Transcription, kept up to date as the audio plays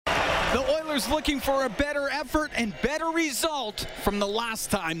The Oilers looking for a better effort and better result from the last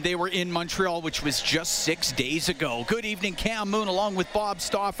time they were in Montreal, which was just 6 days ago. Good evening, Cam Moon, along with Bob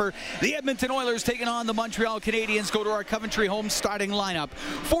Stauffer. The Edmonton Oilers taking on the Montreal Canadiens. Go to our Coventry home starting lineup.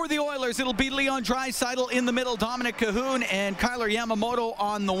 For the Oilers, it'll be Leon Draisaitl in the middle, Dominic Cahoon and Kyler Yamamoto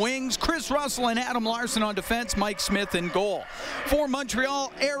on the wings, Chris Russell and Adam Larson on defense, Mike Smith in goal. For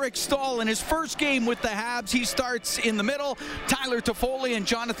Montreal, Eric Staal in his first game with the Habs. He starts in the middle, Tyler Toffoli and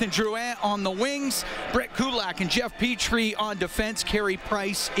Jonathan Drouin on the wings, Brett Kulak and Jeff Petrie on defense, Carey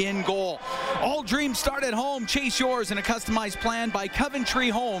Price in goal. All dreams start at home. Chase yours in a customized plan by Coventry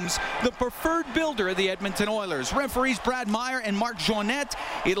Homes, the preferred builder of the Edmonton Oilers. Referees Brad Meyer and Mark Jeanette.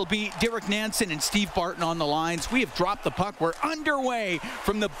 It'll be Derek Nansen and Steve Barton on the lines. We have dropped the puck. We're underway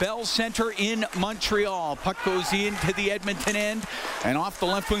from the Bell Center in Montreal. Puck goes into the Edmonton end and off the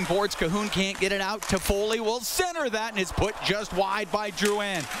left wing boards. Cahoon can't get it out. Toffoli will center that and it's put just wide by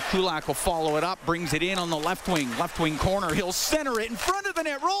Drouin. Kulak will follow it up, brings it in on the left wing corner. He'll center it in front of the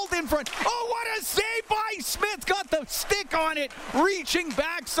net, rolled in front. Oh, what a save by Smith! Got the stick on it, reaching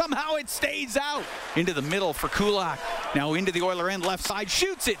back. Somehow it stays out. Into the middle for Kulak. Now into the Oiler end, left side,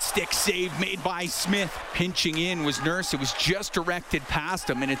 shoots it. Stick save made by Smith. Pinching in was Nurse. It was just directed past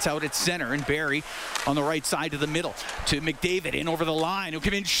him, and it's out at center. And Barry on the right side to the middle to McDavid in over the line. He'll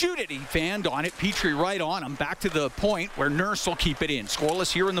come in, shoot it. He fanned on it. Petrie right on him. Back to the point where Nurse will keep it in.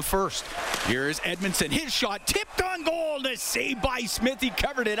 Scoreless here in the first. Here's Edmondson. His shot tipped on goal. The save by Smith. He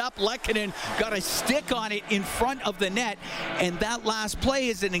covered it up. Lehkonen got a stick on it in front of the net. And that last play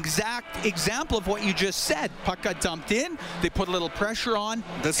is an exact example of what you just said. Puck got dumped in. They put a little pressure on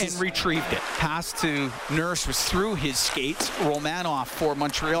and retrieved it. Pass to Nurse was through his skates. Romanoff for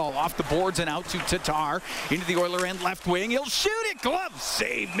Montreal. Off the boards and out to Tatar. Into the Oiler end left wing. He'll shoot it. Glove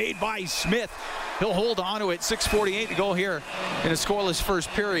save made by Smith. He'll hold on to it. 6:48 to go here in a scoreless first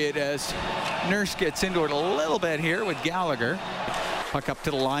period as Nurse gets into it a little bit here with Gallagher. Puck up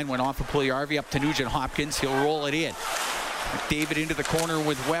to the line, went off of Puljujarvi up to Nugent Hopkins. He'll roll it in. McDavid into the corner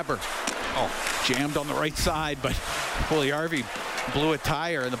with Weber. Oh, jammed on the right side, but Puljujarvi blew a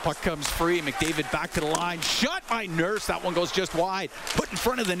tire and the puck comes free. McDavid back to the line. Shot by Nurse. That one goes just wide. Put in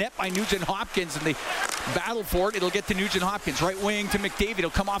front of the net by Nugent Hopkins and they battle for it. It'll get to Nugent Hopkins. Right wing to McDavid. He'll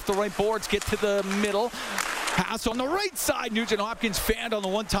come off the right boards, get to the middle. Pass on the right side. Nugent Hopkins fanned on the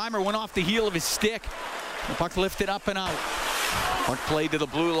one-timer. Went off the heel of his stick. The puck lifted up and out. Puck played to the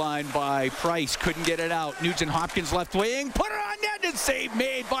blue line by Price. Couldn't get it out. Nugent Hopkins left wing. Put it on net and save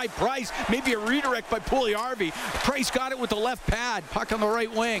made by Price. Maybe a redirect by Puljujarvi. Price got it with the left pad. Puck on the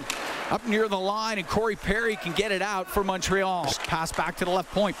right wing. Up near the line, and Corey Perry can get it out for Montreal. Pass back to the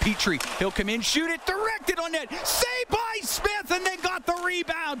left point. Petrie, he'll come in, shoot it, directed on net. Saved by Smith, and then got the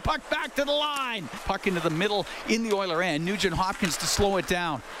rebound. Puck back to the line. Puck into the middle in the Oiler end. Nugent Hopkins to slow it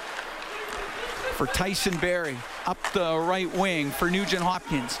down. For Tyson Barrie, up the right wing for Nugent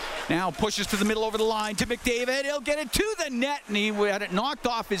Hopkins. Now pushes to the middle over the line to McDavid. He'll get it to the net, and he had it knocked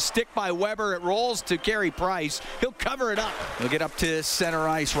off his stick by Weber. It rolls to Carey Price. He'll cover it up. He'll get up to center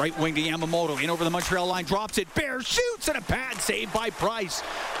ice, right wing to Yamamoto. In over the Montreal line, drops it. Bear shoots, and a pad save by Price.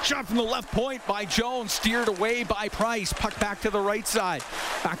 Shot from the left point by Jones, steered away by Price. Puck back to the right side.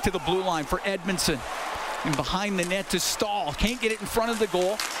 Back to the blue line for Edmondson. And behind the net to Staal. Can't get it in front of the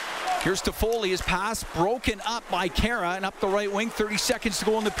goal. Here's Toffoli, his pass broken up by Kara and up the right wing. 30 seconds to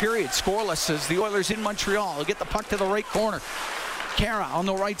go in the period. Scoreless as the Oilers in Montreal. They'll get the puck to the right corner. Kara on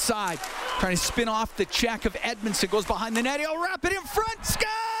the right side. Trying to spin off the check of Edmondson. Goes behind the net. He'll wrap it in front. Scores!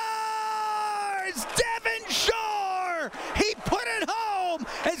 Devin Shore! He put it home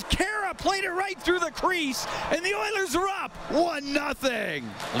as Kara played it right through the crease. And the Oilers are up 1-0.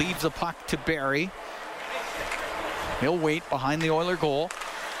 Leaves the puck to Barrie. He'll wait behind the Oiler goal.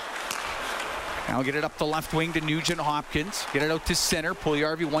 Now get it up the left wing to Nugent Hopkins. Get it out to center.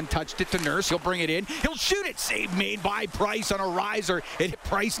 Puljujarvi one-touched it to Nurse. He'll bring it in. He'll shoot it. Save made by Price on a riser. It hit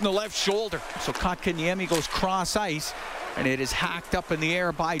Price in the left shoulder. So Kotkaniemi goes cross ice. And it is hacked up in the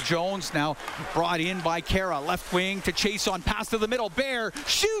air by Jones. Now brought in by Kara. Left wing to chase on. Pass to the middle. Bear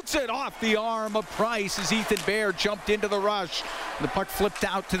shoots it off the arm of Price as Ethan Bear jumped into the rush. The puck flipped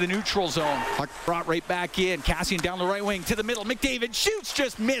out to the neutral zone. Puck brought right back in. Cassian down the right wing to the middle. McDavid shoots,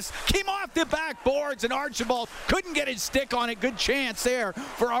 just missed. Came off the backboards and Archibald couldn't get his stick on it. Good chance there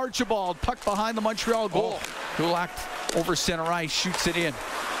for Archibald. Puck behind the Montreal goal. Kulak over center ice, shoots it in.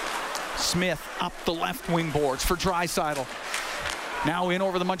 Smith up the left wing boards for Draisaitl. Now in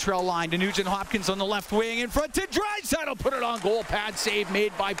over the Montreal line to Nugent Hopkins on the left wing. In front to Draisaitl. Put it on goal. Pad save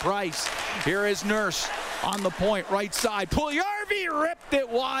made by Price. Here is Nurse on the point. Right side. Puljujarvi ripped it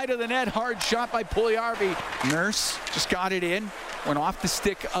wide of the net. Hard shot by Puljujarvi. Nurse just got it in. Went off the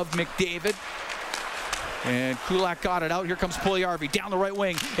stick of McDavid. And Kulak got it out. Here comes Puljujarvi down the right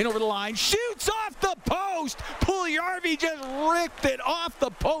wing. In over the line. Shoots off the post. Puljujarvi just ripped it off the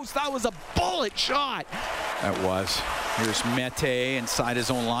post. That was a bullet shot. That was. Here's Mete inside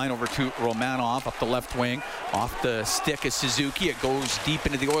his own line over to Romanov up the left wing. Off the stick of Suzuki. It goes deep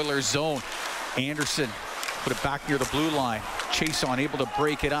into the Oilers zone. Anderson put it back near the blue line. Chiasson able to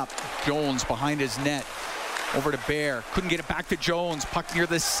break it up. Jones behind his net. Over to Bear. Couldn't get it back to Jones. Puck near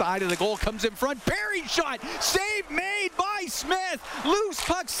the side of the goal. Comes in front. Barry shot. Save made by Smith. Loose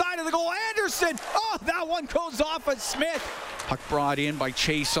puck side of the goal. Anderson. Oh, that one goes off of Smith. Puck brought in by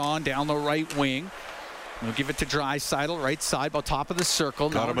Chiasson down the right wing. We'll give it to Draisaitl, right side, about top of the circle.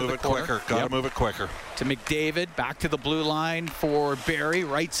 Gotta move it quicker. Gotta move it quicker. To McDavid, back to the blue line for Barry.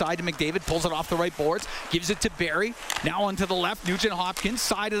 Right side to McDavid, pulls it off the right boards, gives it to Barry. Now onto the left, Nugent Hopkins,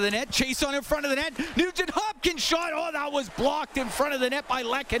 side of the net. Chiasson in front of the net. Nugent Hopkins shot. Oh, that was blocked in front of the net by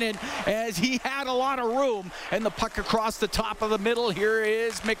Lehkonen as he had a lot of room. And the puck across the top of the middle. Here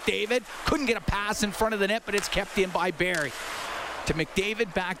is McDavid. Couldn't get a pass in front of the net, but it's kept in by Barry. To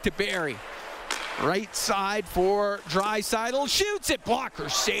McDavid, back to Barry. Right side for Draisaitl. Shoots it. Blocker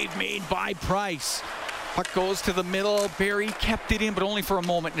save made by Price. Puck goes to the middle. Barry kept it in, but only for a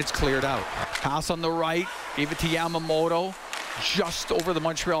moment, and it's cleared out. Pass on the right. Gave it to Yamamoto. Just over the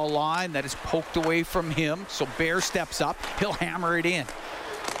Montreal line. That is poked away from him. So Bear steps up. He'll hammer it in.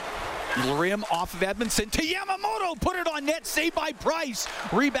 Rim off of Edmundson to Yamamoto. Put it on net. Saved by Price.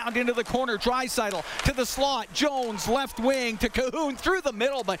 Rebound into the corner. Draisaitl to the slot. Jones left wing to Kahun through the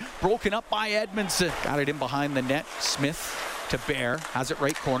middle, but broken up by Edmundson. Got it in behind the net. Smith to Bear. Has it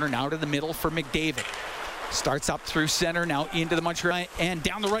right corner. Now to the middle for McDavid. Starts up through center. Now into the Montreal and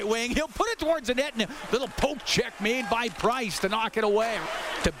down the right wing. He'll put it towards the net. And a little poke check made by Price to knock it away.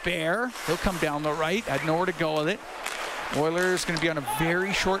 To Bear. He'll come down the right. Had nowhere to go with it. Oilers going to be on a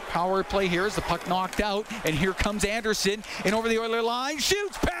very short power play here as the puck knocked out. And here comes Anderson in over the Oiler line.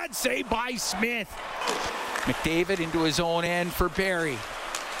 Shoots. Pad save by Smith. McDavid into his own end for Barry.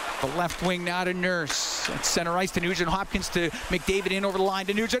 The left wing now to Nurse. At center ice to Nugent Hopkins to McDavid in over the line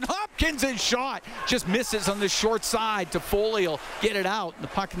to Nugent Hopkins. And shot. Just misses on the short side. To Foley will get it out. The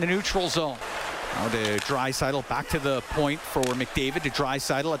puck in the neutral zone. Now to Draisaitl. Back to the point for McDavid. To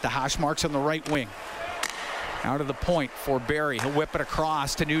Draisaitl at the hash marks on the right wing. Out of the point for Barry. He'll whip it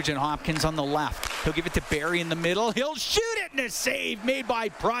across to Nugent Hopkins on the left. He'll give it to Barry in the middle. He'll shoot it, and a save made by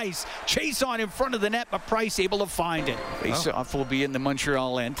Price. Chiasson in front of the net, but Price able to find it. Face-off will be in the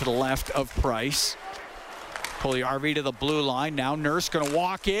Montreal end to the left of Price. Puljujarvi to the blue line. Now Nurse going to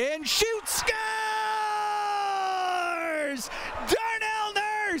walk in. Shoot, scores! Darnell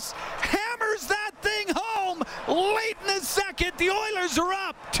Nurse hammers that thing home late in the second. The Oilers are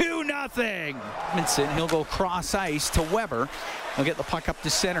up 2-0. Edmundson, he'll go cross ice to Weber. He'll get the puck up to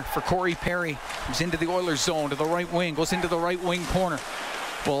center for Corey Perry. Comes into the Oilers zone to the right wing. Goes into the right wing corner.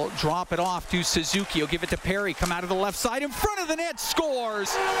 Will drop it off to Suzuki. He'll give it to Perry. Come out of the left side. In front of the net.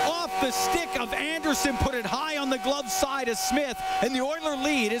 Scores. Off the stick of Anderson. Put it high on the glove side of Smith. And the Oiler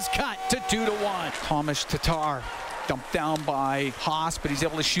lead is cut to 2-1. Thomas Tatar. Dumped down by Haas, but he's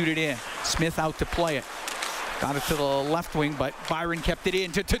able to shoot it in. Smith out to play it. Got it to the left wing, but Byron kept it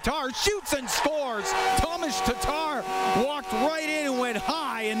in to Tatar. Shoots and scores. Thomas Tatar walked right in and went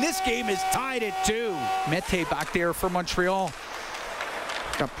high, and this game is tied at 2. Mete back there for Montreal.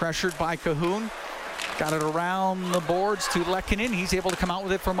 Got pressured by Kahun. Got it around the boards to Lehkonen. He's able to come out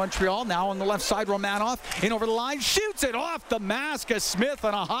with it for Montreal. Now on the left side, Romanov in over the line. Shoots it off the mask of Smith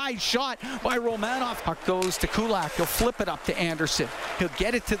on a high shot by Romanov. Puck goes to Kulak. He'll flip it up to Anderson. He'll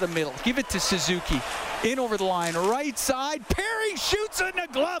get it to the middle. Give it to Suzuki. In over the line, right side. Perry shoots in the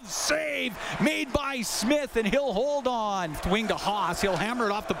glove. Save made by Smith, and he'll hold on. Wing to Haas. He'll hammer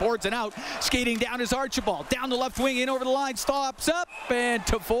it off the boards and out. Skating down is Archibald. Down the left wing, in over the line. Stops up, and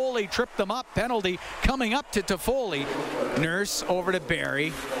Toffoli tripped them up. Penalty coming up to Toffoli. Nurse over to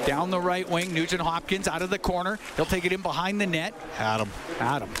Barry. Down the right wing, Nugent Hopkins out of the corner. He'll take it in behind the net. Adam.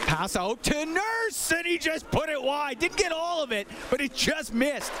 Pass out to Nurse, and he just put it wide. Didn't get all of it, but it just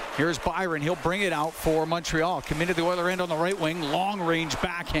missed. Here's Byron. He'll bring it out for Montreal. Committed the Oiler end on the right wing. Long range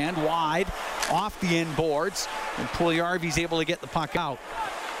backhand wide off the end boards. And Puljujarvi's able to get the puck out.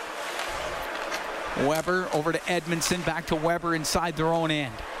 Weber over to Edmundson. Back to Weber inside their own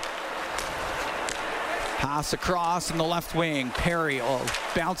end. Pass across in the left wing. Perry will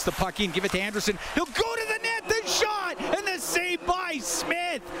bounce the puck in. Give it to Anderson. He'll go to the net. The shot and the save by by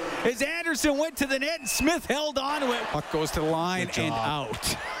Smith as Anderson went to the net and Smith held on to it. Puck goes to the line and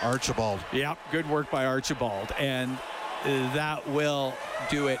out. Archibald. Yep, good work by Archibald. And that will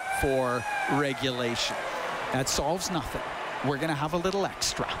do it for regulation. That solves nothing. We're going to have a little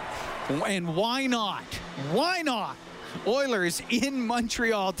extra. And why not? Why not? Oilers in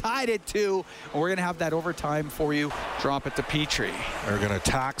Montreal tied it 2. We're going to have that overtime for you. Drop it to Petrie. They're going to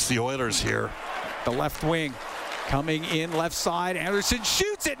tax the Oilers here. The left wing coming in left side. Anderson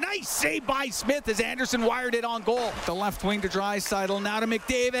shoots it. Nice save by Smith as Anderson wired it on goal. The left wing to Draisaitl. Now to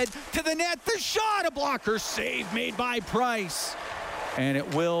McDavid. To the net. The shot. A blocker save made by Price. And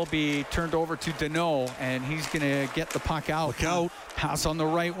it will be turned over to Danault, and he's going to get the puck out. Look out. Pass on the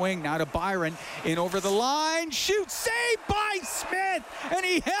right wing. Now to Byron. In over the line. Shoot. Save by Smith. And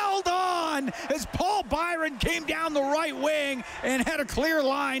he held on as Paul Byron came down the right wing and had a clear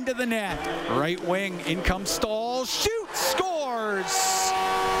line to the net. Right wing. In comes Stahl. Shoot. Scores.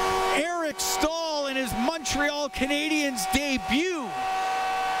 Eric Stahl in his Montreal Canadiens debut.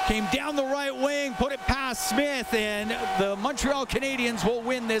 Came down the right wing, put it past Smith, and the Montreal Canadiens will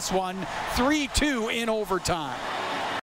win this one 3-2 in overtime.